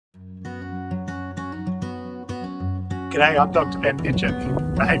G'day, I'm Dr. Ben Pitcher,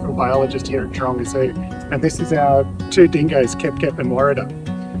 behavioural biologist here at Taronga Zoo, and this is our two dingoes, Kep and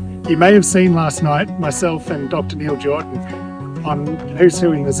Warrida. You may have seen last night myself and Dr. Neil Jordan on Who's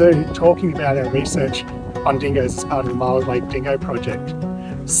Who in the Zoo talking about our research on dingoes as part of the Myall Lakes Dingo project.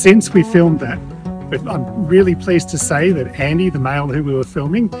 Since we filmed that, I'm really pleased to say that Andy, the male who we were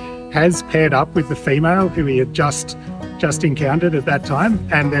filming, has paired up with the female who he had just encountered at that time,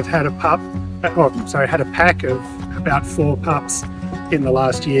 and they've had a pack of about 4 pups in the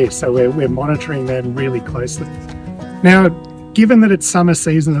last year, so we're monitoring them really closely. Now, given that it's summer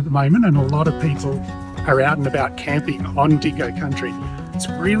season at the moment and a lot of people are out and about camping on dingo country, it's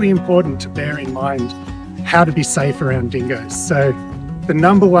really important to bear in mind how to be safe around dingoes. So the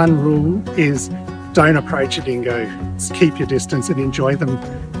number one rule is don't approach a dingo. Just keep your distance and enjoy them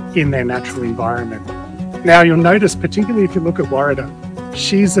in their natural environment. Now you'll notice, particularly if you look at Warrida,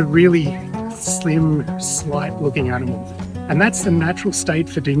 she's a really slim, slight looking animal, and that's the natural state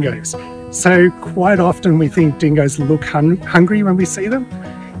for dingoes. So quite often we think dingoes look hungry when we see them,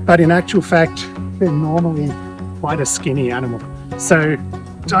 but in actual fact they're normally quite a skinny animal. So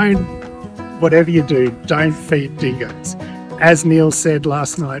whatever you do, don't feed dingoes. As Neil said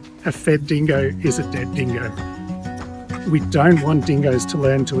last night, a fed dingo is a dead dingo. We don't want dingoes to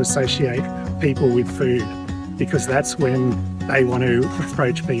learn to associate people with food, because that's when they want to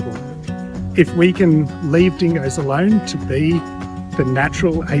approach people. If we can leave dingoes alone to be the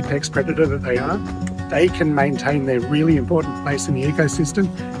natural apex predator that they are, they can maintain their really important place in the ecosystem,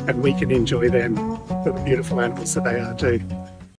 and we can enjoy them for the beautiful animals that they are too.